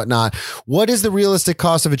threes and whatnot. What is the realistic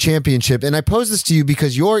cost of a championship? And I pose this to you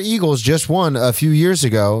because your Eagles just won a few years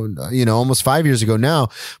ago, almost 5 years ago now,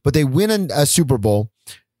 but they win a Super Bowl,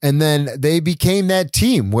 and then they became that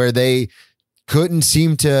team where they couldn't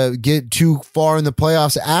seem to get too far in the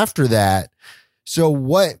playoffs after that. So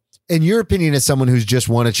what, in your opinion, as someone who's just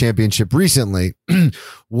won a championship recently,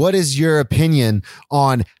 what is your opinion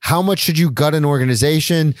on how much should you gut an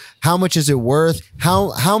organization? How much is it worth?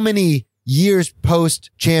 How many years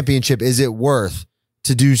post championship is it worth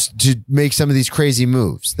to make some of these crazy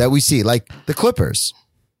moves that we see, like the Clippers?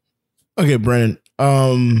 Okay, Brandon,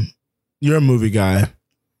 you're a movie guy,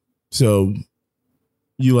 so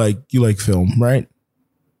you like film, right?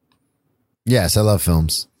 Yes, I love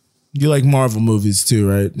films. You like Marvel movies too,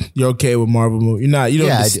 right? You're okay with Marvel movies. You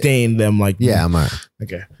don't disdain them like me. Yeah, I'm all right.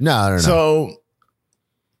 Okay. No, I don't know. So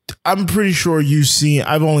I'm pretty sure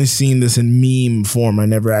I've only seen this in meme form. I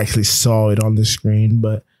never actually saw it on the screen,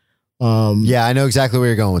 but yeah, I know exactly where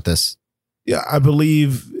you're going with this. Yeah, I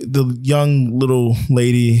believe the young little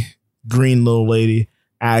lady, green little lady,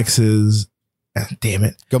 axes. Damn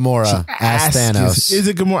it, Gamora asks Thanos. Is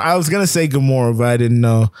it Gamora? I was gonna say Gamora, but I didn't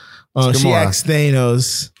know. She asked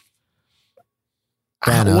Thanos.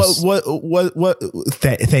 Thanos. What?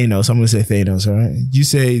 Thanos. I'm gonna say Thanos. All right. You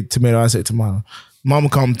say tomato. I say tomato. Mama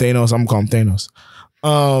call him Thanos. I'm gonna call him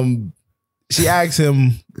Thanos. She asked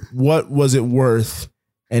him, "What was it worth?"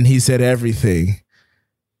 And he said, "Everything."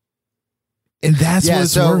 And that's what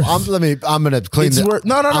it's worth. I'm gonna clean it's this.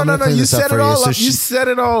 No. You set it all up. You set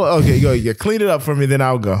it all. Okay, go. Yeah, clean it up for me. Then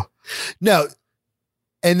I'll go. No.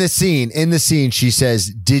 In the scene, she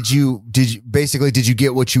says, did you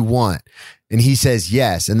get what you want? And he says,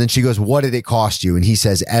 yes. And then she goes, what did it cost you? And he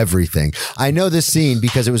says, everything. I know this scene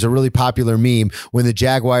because it was a really popular meme when the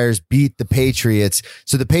Jaguars beat the Patriots.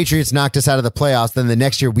 So the Patriots knocked us out of the playoffs. Then the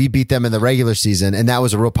next year we beat them in the regular season. And that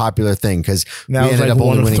was a real popular thing because we ended up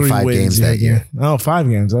only winning 5 games that year. Oh, 5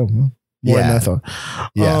 games. Oh, more than I thought.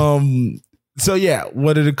 Yeah. So yeah,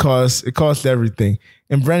 what did it cost? It cost everything.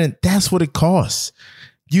 And Brennan, that's what it costs.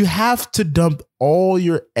 You have to dump all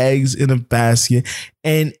your eggs in a basket,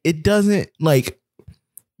 and it doesn't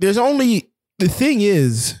there's only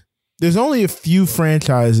a few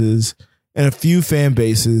franchises and a few fan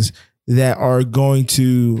bases that are going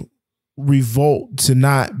to revolt to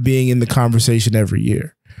not being in the conversation every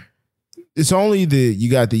year. It's only you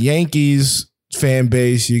got the Yankees fan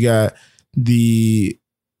base, you got the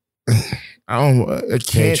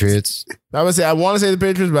Patriots. I want to say the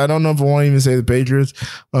Patriots, but I don't know if I want to even say the Patriots.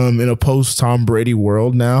 In a post Tom Brady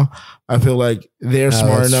world now, I feel like they're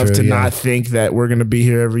smart enough to not think that we're going to be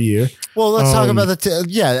here every year. Well, let's talk about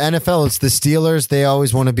NFL. It's the Steelers. They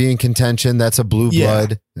always want to be in contention. That's a blue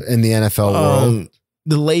blood in the NFL world.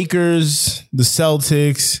 The Lakers, the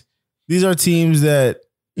Celtics. These are teams that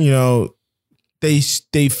the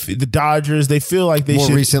Dodgers. They feel like they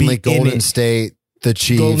should recently be Golden State, the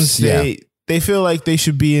Chiefs. Golden State. Yeah. They feel like they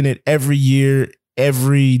should be in it every year,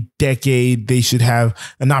 every decade. They should have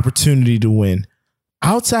an opportunity to win.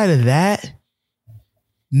 Outside of that,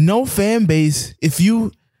 no fan base. If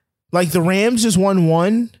you the Rams just won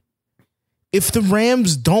one, if the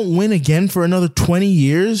Rams don't win again for another 20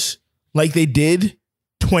 years, like they did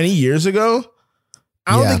 20 years ago,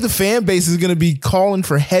 I don't think the fan base is going to be calling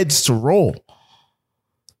for heads to roll.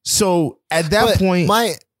 So at that point,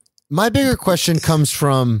 my bigger question comes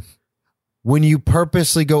from when you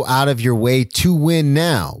purposely go out of your way to win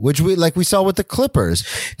now, which we saw with the Clippers,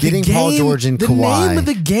 getting Paul George and Kawhi. The name of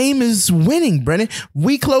the game is winning, Brennan.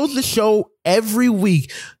 We close the show every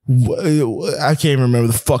week. I can't remember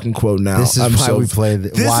the fucking quote now. This is why we play the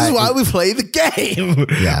game.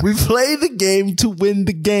 Yeah. We play the game to win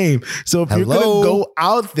the game. So if you're going to go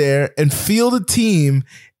out there and field a team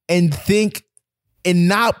and think and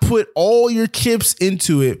not put all your chips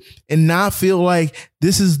into it and not feel like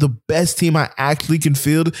this is the best team I actually can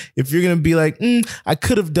field. If you're going to be like, I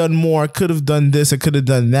could have done more. I could have done this. I could have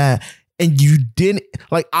done that. And you didn't.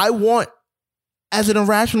 As an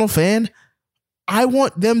irrational fan, I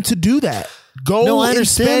want them to do that. Go and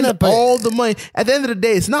spend all the money. At the end of the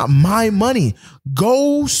day, it's not my money.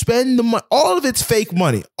 Go spend the money. All of it's fake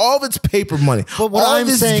money. All of it's paper money. But what I'm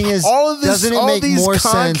saying is, doesn't it make more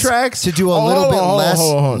sense to do a little bit less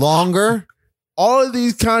longer? All of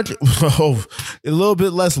these contracts, a little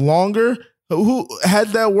bit less longer. Who had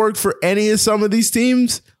that worked for some of these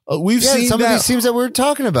teams? We've seen some of these teams that we're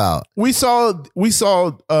talking about. We saw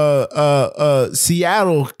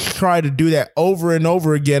Seattle try to do that over and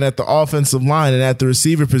over again at the offensive line and at the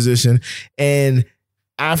receiver position. And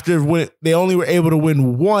when they only were able to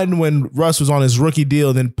win one when Russ was on his rookie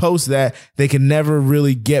deal, then post that they can never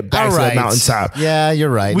really get back to that mountaintop. Yeah, you're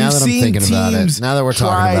right. Now that I'm thinking about it, now that we're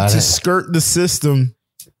talking about it, to skirt the system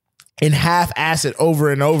and half-ass it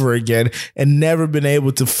over and over again and never been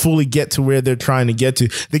able to fully get to where they're trying to get to.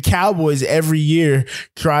 The Cowboys every year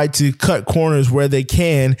try to cut corners where they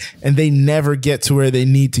can, and they never get to where they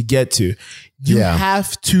need to get to. You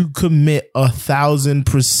have to commit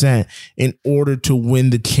 1,000% in order to win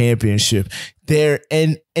the championship.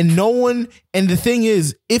 And no one, and the thing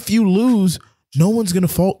is, if you lose, no one's going to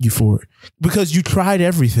fault you for it because you tried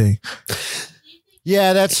everything.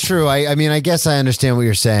 Yeah, that's true. I mean, I guess I understand what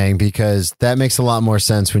you're saying because that makes a lot more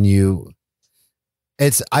sense when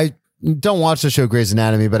I don't watch the show Grey's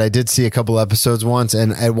Anatomy, but I did see a couple episodes once,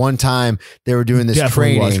 and at one time they were doing this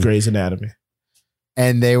Definitely training. Watch Grey's Anatomy.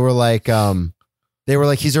 and they were like,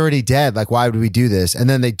 he's already dead. Like, why would we do this? And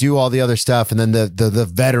then they do all the other stuff. And then the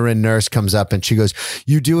veteran nurse comes up and she goes,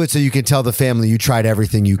 you do it so you can tell the family you tried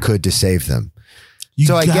everything you could to save them.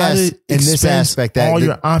 So I guess in this aspect,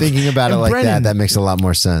 that thinking about it like Brennan, that makes a lot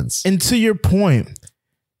more sense. And to your point,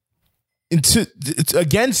 it's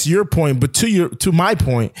against your point, but to my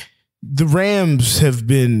point, the Rams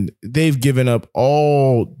they've given up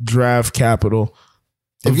all draft capital.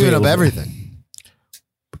 They've given up everything.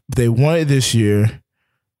 They won it this year.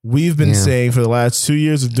 We've been saying for the last 2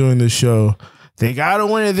 years of doing this show, they got to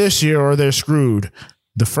win it this year or they're screwed.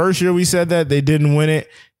 The first year we said that, they didn't win it,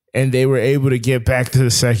 and they were able to get back to the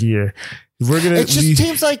second year. It's just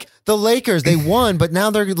teams like the Lakers, they won, but now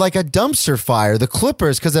they're like a dumpster fire. The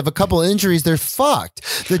Clippers, because of a couple of injuries, they're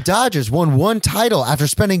fucked. The Dodgers won one title after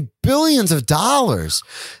spending billions of dollars.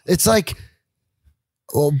 It's like,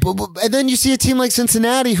 and then you see a team like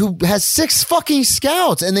Cincinnati who has 6 fucking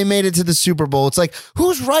scouts and they made it to the Super Bowl. It's like,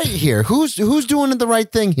 who's right here? Who's doing the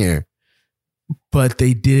right thing here? But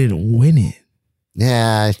they didn't win it.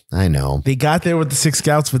 Yeah, I know. They got there with the 6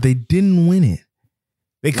 scouts, but they didn't win it.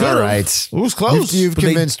 They could have. Right. It was close. You've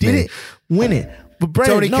convinced me. They didn't win it. But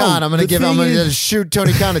Brandon, Tony Khan, I'm going to shoot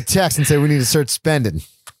Tony Khan a text and say we need to start spending.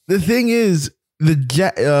 The thing is, not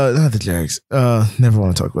the Jags. Never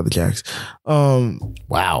want to talk about the Jags.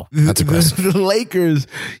 Wow, that's aggressive. The Lakers,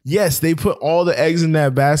 yes, they put all the eggs in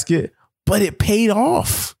that basket, but it paid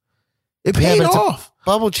off. It paid off.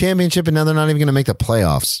 Bubble championship, and now they're not even going to make the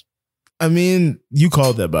playoffs. I mean, you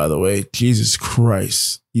called that, by the way. Jesus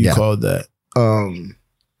Christ, you called that.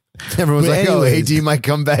 Everyone's like, anyways, AD might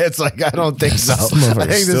come back. It's like, I don't think so. I think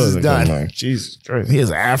this is done. Like, Jesus Christ. He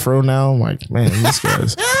has an afro now. I'm like, man, this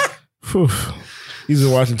guy's he's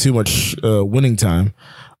been watching too much Winning Time.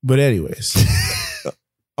 But anyways.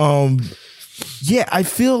 I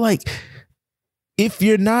feel like if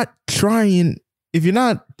you're not trying, if you're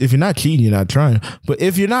not cheating, you're not trying. But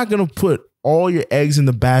if you're not gonna put all your eggs in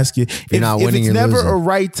the basket, if it's never a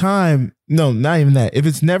right time, no, not even that. If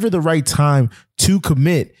it's never the right time to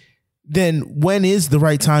commit, then when is the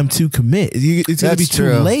right time to commit? It's going to be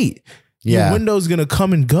too late. Yeah. Your window's going to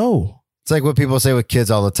come and go. It's like what people say with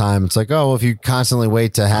kids all the time. It's like, oh, well, if you constantly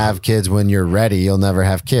wait to have kids when you're ready, you'll never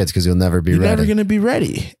have kids because you'll never be ready. You're never going to be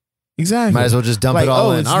ready. Exactly. Might as well just dump it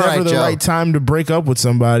all in. It's never the right time to break up with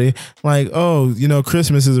somebody. Like,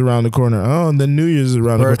 Christmas is around the corner. Oh, and then New Year's is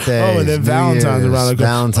around the corner. Oh, and then Valentine's around the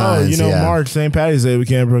corner. March, St. Patty's Day, we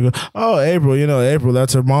can't break up. Oh, April,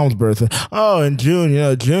 that's her mom's birthday. Oh, and June,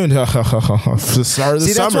 the start of the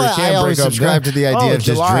summer. That's why I always subscribe to the idea of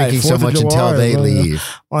just drinking so much until they leave.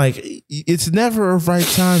 Like, it's never a right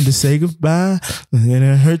time to say goodbye. And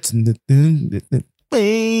it hurts. All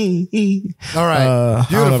right,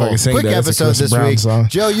 beautiful. Quick episode this week. Song.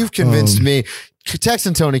 Joe, you've convinced me.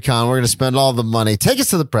 Texting Tony Khan, we're going to spend all the money. Take us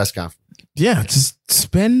to the press conference. Yeah, just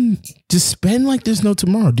spend like there's no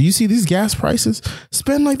tomorrow. Do you see these gas prices?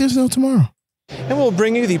 Spend like there's no tomorrow. And we'll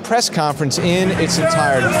bring you the press conference in its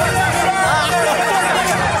entirety.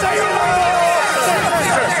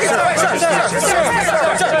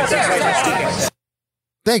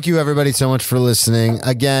 Thank you, everybody, so much for listening.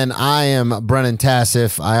 Again, I am Brennan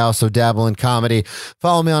Tassif. I also dabble in comedy.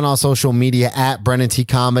 Follow me on all social media at Brennan T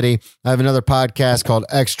Comedy. I have another podcast called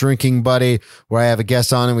Ex Drinking Buddy, where I have a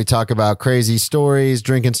guest on and we talk about crazy stories,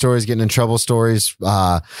 drinking stories, getting in trouble stories,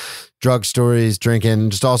 drug stories,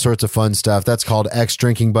 drinking, just all sorts of fun stuff. That's called Ex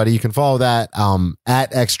Drinking Buddy. You can follow that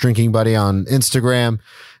at Ex Drinking Buddy on Instagram.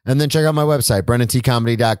 And then check out my website,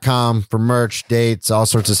 BrennanTComedy.com, for merch, dates, all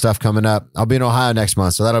sorts of stuff coming up. I'll be in Ohio next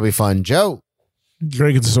month, so that'll be fun. Joe.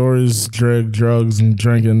 Drinking stories, drugs and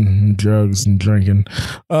drinking, drugs and drinking.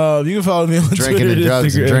 You can follow me on Twitter and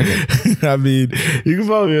Instagram. I mean, you can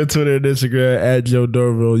follow me on Twitter and Instagram at Joe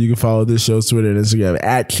Dorville. You can follow this show's Twitter and Instagram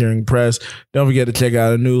at Cheering Press. Don't forget to check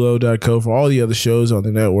out anulo.co for all the other shows on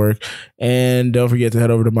the network. And don't forget to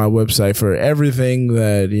head over to my website for everything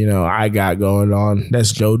that, I got going on.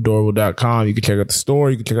 That's joedorville.com. You can check out the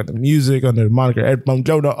store. You can check out the music under the moniker Headphone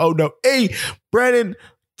Joe. Hey, Brennan.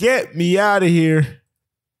 Get me out of here.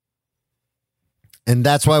 And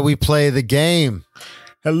that's why we play the game.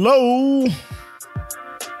 Hello.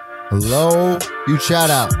 Huge shout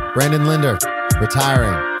out. Brandon Linder,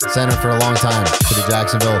 retiring. Center for a long time for the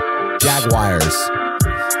Jacksonville Jaguars.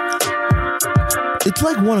 It's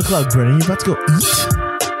like 1 o'clock, Brennan. You about to go eat?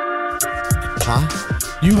 Huh?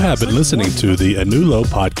 You have been listening to the Anulo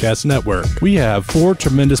Podcast Network. We have 4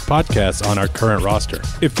 tremendous podcasts on our current roster.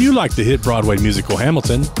 If you like the hit Broadway musical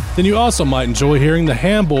Hamilton, then you also might enjoy hearing the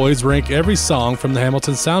Ham Boys rank every song from the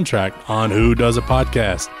Hamilton soundtrack on Who Does a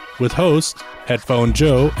Podcast. with hosts Headphone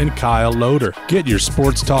Joe and Kyle Loader. Get your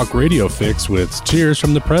sports talk radio fix with Cheers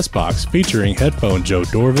from the Press Box, featuring Headphone Joe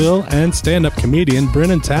Dorville and stand-up comedian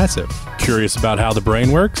Brennan Tassif. Curious about how the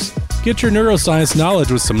brain works? Get your neuroscience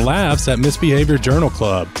knowledge with some laughs at Misbehavior Journal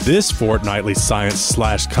Club. This fortnightly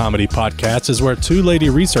science/comedy podcast is where two lady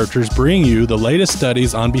researchers bring you the latest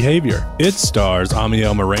studies on behavior. It stars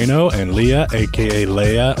Amiel Moreno and Leah, aka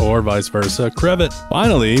Leia, or vice versa, Crevitt.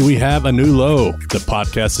 Finally, we have A New Low, the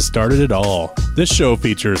podcast that started it all. This show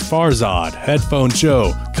features Farzad, Headphone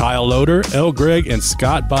Joe, Kyle Loader, L. Greg, and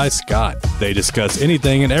Scott by Scott. They discuss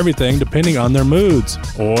anything and everything depending on their moods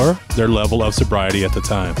or their level of sobriety at the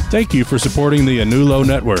time. Thank you for supporting the A New Low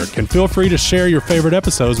Network, and feel free to share your favorite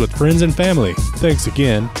episodes with friends and family. Thanks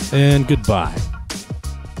again, and goodbye.